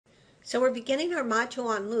So we're beginning our module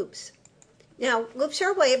on loops. Now, loops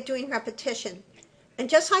are a way of doing repetition. And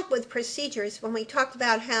just like with procedures, when we talked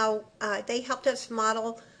about how they helped us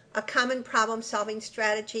model a common problem-solving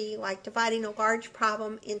strategy, like dividing a large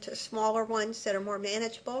problem into smaller ones that are more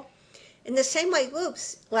manageable, in the same way,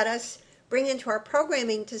 loops let us bring into our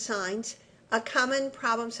programming designs a common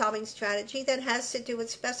problem-solving strategy that has to do with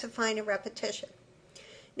specifying a repetition.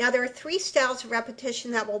 Now, there are three styles of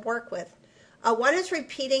repetition that we'll work with. One is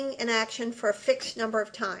repeating an action for a fixed number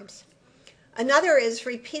of times. Another is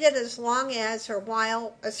repeat it as long as or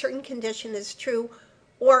while a certain condition is true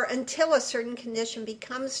or until a certain condition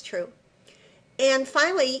becomes true. And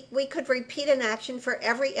finally, we could repeat an action for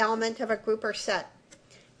every element of a group or set.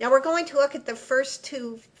 Now we're going to look at the first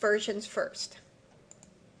two versions first.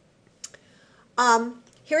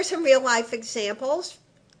 Here are some real-life examples.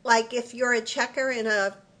 Like if you're a checker in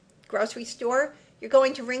a grocery store, you're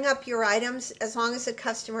going to ring up your items as long as the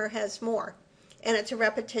customer has more. And it's a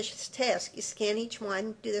repetitious task. You scan each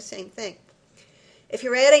one, do the same thing. If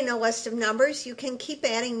you're adding a list of numbers, you can keep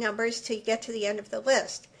adding numbers till you get to the end of the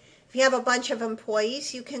list. If you have a bunch of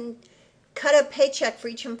employees, you can cut a paycheck for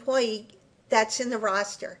each employee that's in the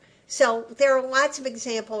roster. So there are lots of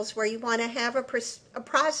examples where you want to have a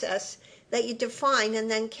process that you define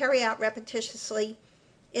and then carry out repetitiously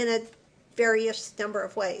in a various number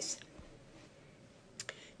of ways.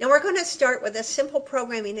 Now we're going to start with a simple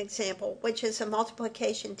programming example, which is a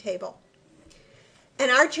multiplication table. And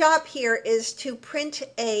our job here is to print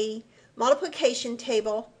a multiplication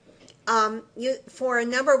table for a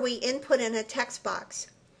number we input in a text box.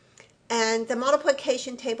 And the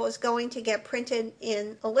multiplication table is going to get printed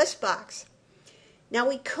in a list box. Now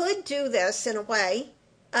we could do this in a way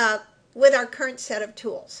with our current set of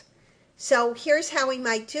tools. So here's how we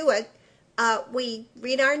might do it. We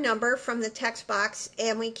read our number from the text box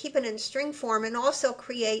and we keep it in string form and also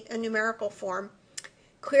create a numerical form,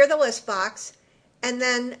 clear the list box, and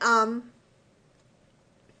then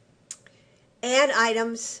add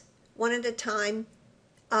items one at a time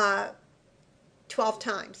 12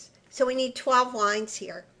 times. So we need 12 lines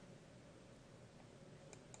here.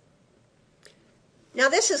 Now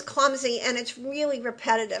this is clumsy and it's really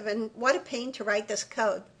repetitive, and what a pain to write this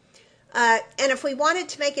code. And if we wanted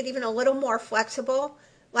to make it even a little more flexible,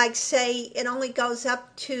 like say it only goes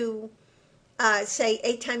up to, say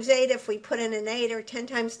 8 times 8 if we put in an 8, or 10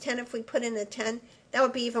 times 10 if we put in a 10, that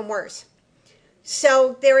would be even worse.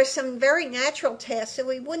 So there are some very natural tasks that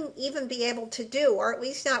we wouldn't even be able to do, or at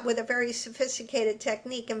least not with a very sophisticated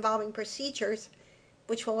technique involving procedures,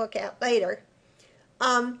 which we'll look at later.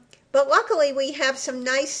 But luckily we have some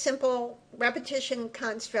nice simple repetition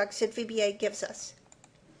constructs that VBA gives us.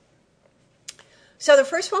 So the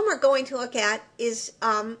first one we're going to look at is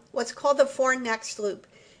what's called the for next loop.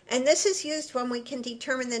 And this is used when we can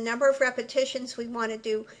determine the number of repetitions we want to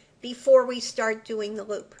do before we start doing the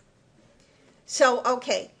loop. So,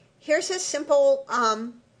 okay, here's a simple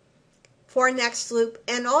for next loop,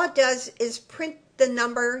 and all it does is print the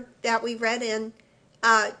number that we read in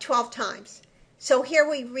 12 times. So here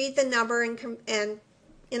we read the number and in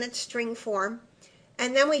its string form,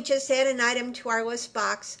 and then we just add an item to our list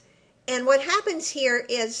box. And what happens here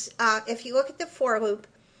is, if you look at the for loop,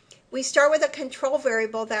 we start with a control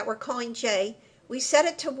variable that we're calling j. We set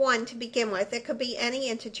it to 1 to begin with. It could be any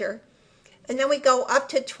integer. And then we go up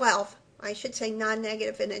to 12. I should say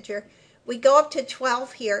non-negative integer. We go up to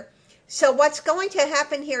 12 here. So what's going to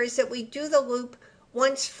happen here is that we do the loop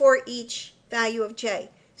once for each value of j.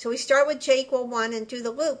 So we start with j equal 1 and do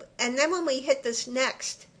the loop. And then when we hit this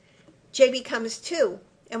next, j becomes 2,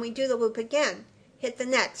 and we do the loop again. Hit the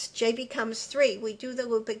next, j becomes 3. We do the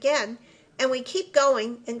loop again, and we keep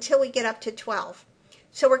going until we get up to 12.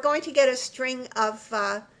 So we're going to get a string of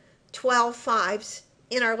 12 5s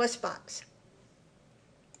in our list box.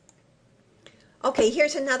 Okay,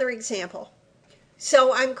 here's another example.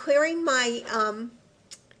 So I'm clearing my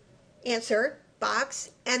answer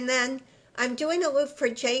box, and then I'm doing a loop for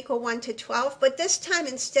j equal 1 to 12, but this time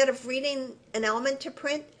instead of reading an element to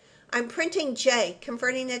print, I'm printing j,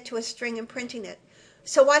 converting it to a string and printing it.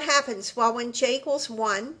 So what happens? Well, when j equals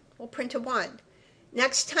 1, we'll print a 1.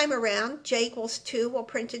 Next time around, j equals 2, we'll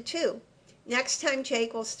print a 2. Next time, j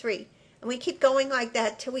equals 3. And we keep going like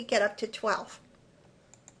that till we get up to 12.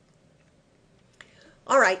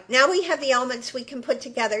 All right, now we have the elements we can put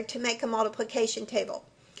together to make a multiplication table.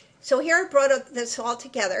 So here I brought this all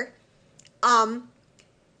together.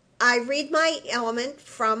 I read my element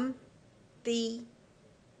from the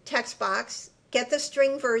text box, get the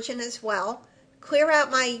string version as well, clear out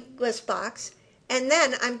my list box, and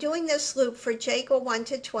then I'm doing this loop for j equal 1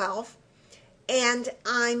 to 12, and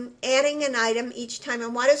I'm adding an item each time.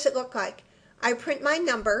 And what does it look like? I print my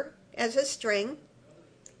number as a string.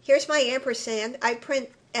 Here's my ampersand. I print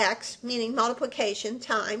X, meaning multiplication,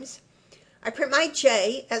 times. I print my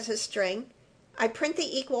J as a string. I print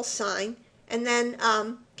the equal sign, and then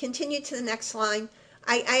continue to the next line.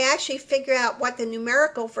 I actually figure out what the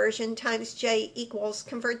numerical version times J equals,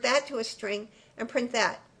 convert that to a string, and print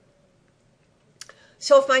that.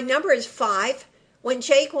 So if my number is 5, when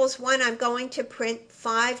J equals 1, I'm going to print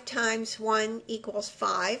 5 times 1 equals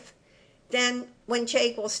 5. Then when J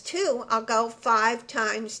equals 2, I'll go 5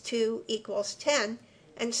 times 2 equals 10,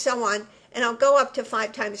 and so on. And I'll go up to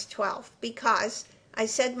 5 times 12 because I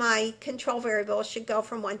said my control variable should go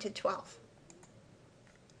from 1 to 12.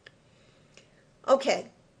 Okay,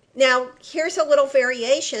 now here's a little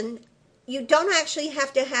variation. You don't actually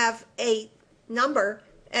have to have a number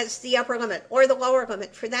as the upper limit or the lower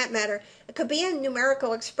limit for that matter. It could be a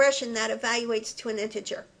numerical expression that evaluates to an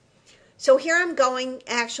integer. So here I'm going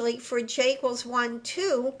actually for J equals 1,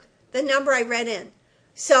 2, the number I read in.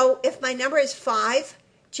 So if my number is 5,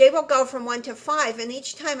 J will go from 1 to 5, and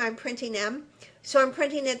each time I'm printing M, so I'm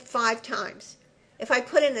printing it 5 times. If I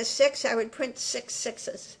put in a 6, I would print 6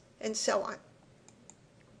 sixes, and so on.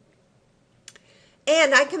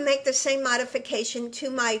 And I can make the same modification to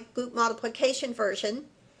my loop multiplication version.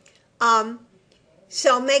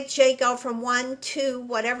 So make J go from 1 to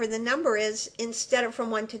whatever the number is instead of from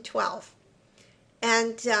 1 to 12.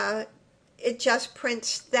 And it just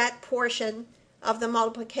prints that portion of the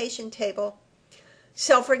multiplication table.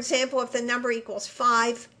 So for example, if the number equals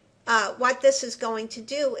 5, what this is going to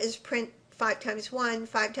do is print 5 times 1,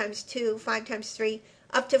 5 times 2, 5 times 3,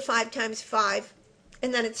 up to 5 times 5,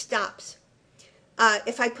 and then it stops.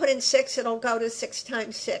 If I put in 6, it'll go to 6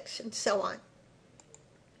 times 6, and so on.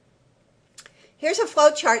 Here's a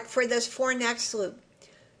flowchart for this for next loop.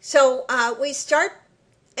 So we start,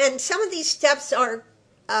 and some of these steps are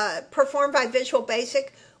performed by Visual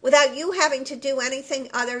Basic without you having to do anything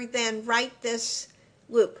other than write this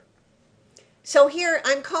loop. So here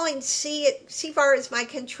I'm calling CVAR is my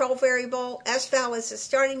control variable, SVAL is the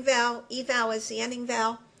starting val, EVAL is the ending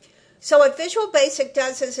val. So what Visual Basic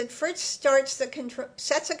does is it first sets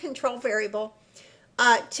a control variable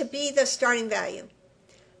to be the starting value.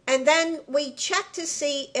 And then we check to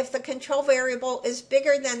see if the control variable is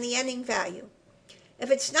bigger than the ending value. If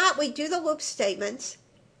it's not, we do the loop statements,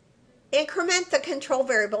 increment the control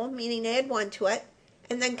variable, meaning add 1 to it,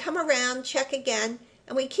 and then come around, check again,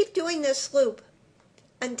 and we keep doing this loop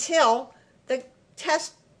until the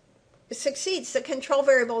test succeeds. The control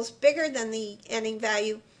variable is bigger than the ending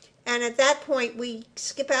value, and at that point we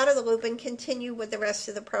skip out of the loop and continue with the rest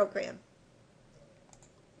of the program.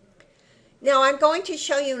 Now I'm going to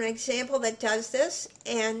show you an example that does this,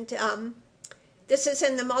 and this is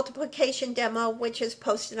in the multiplication demo, which is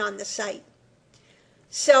posted on the site.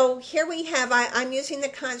 So here we have, I'm using the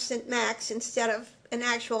constant max instead of an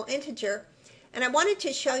actual integer, and I wanted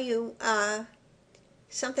to show you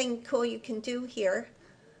something cool you can do here.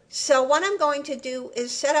 So what I'm going to do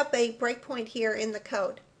is set up a breakpoint here in the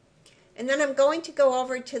code. And then I'm going to go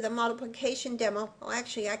over to the multiplication demo. Well,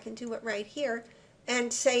 actually, I can do it right here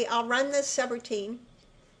and say I'll run this subroutine,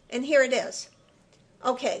 and here it is.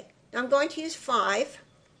 Okay, now I'm going to use 5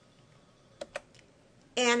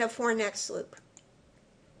 and a for next loop.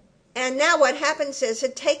 And now what happens is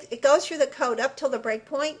it goes through the code up till the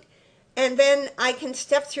breakpoint, and then I can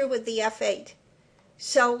step through with the F8.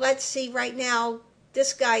 So let's see, right now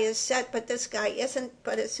this guy is set, but this guy isn't.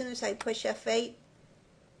 But as soon as I push F8,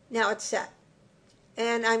 now it's set.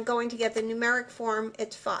 And I'm going to get the numeric form,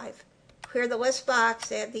 it's 5. Clear the list box,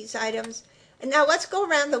 add these items. And now let's go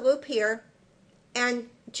around the loop here. And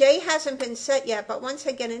J hasn't been set yet, but once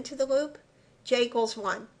I get into the loop, J equals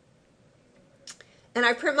 1. And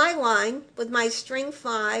I print my line with my string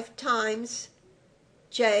 5 times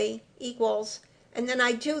J equals, and then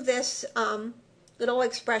I do this little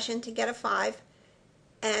expression to get a 5,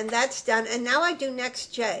 and that's done. And now I do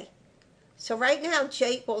next J. So right now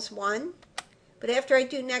J equals 1, but after I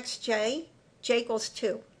do next J, J equals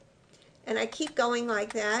 2. And I keep going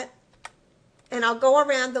like that, and I'll go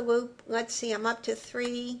around the loop. Let's see, I'm up to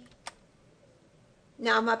 3,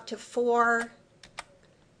 now I'm up to 4,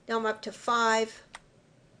 now I'm up to 5,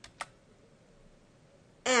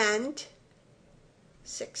 and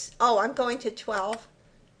 6. Oh, I'm going to 12.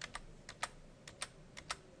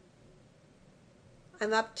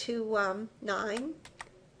 I'm up to 9,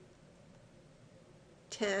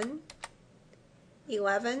 10,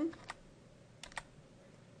 11,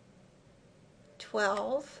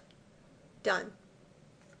 12, done.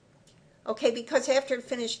 Okay, because after it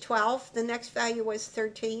finished 12, the next value was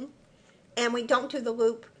 13. and we don't do the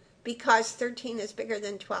loop because 13 is bigger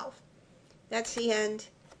than 12. That's the end.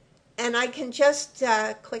 And I can just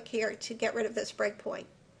click here to get rid of this breakpoint.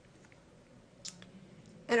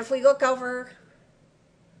 And if we look over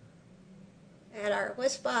at our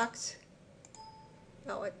list box,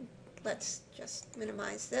 let's just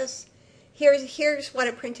minimize this. Here's what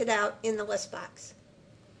it printed out in the list box.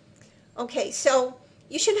 Okay, so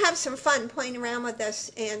you should have some fun playing around with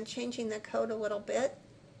this and changing the code a little bit.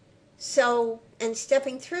 And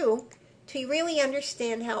stepping through till you really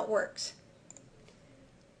understand how it works.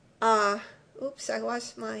 Oops, I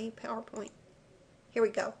lost my PowerPoint. Here we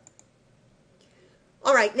go.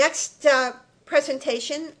 All right, next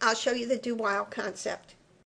presentation, I'll show you the do while concept.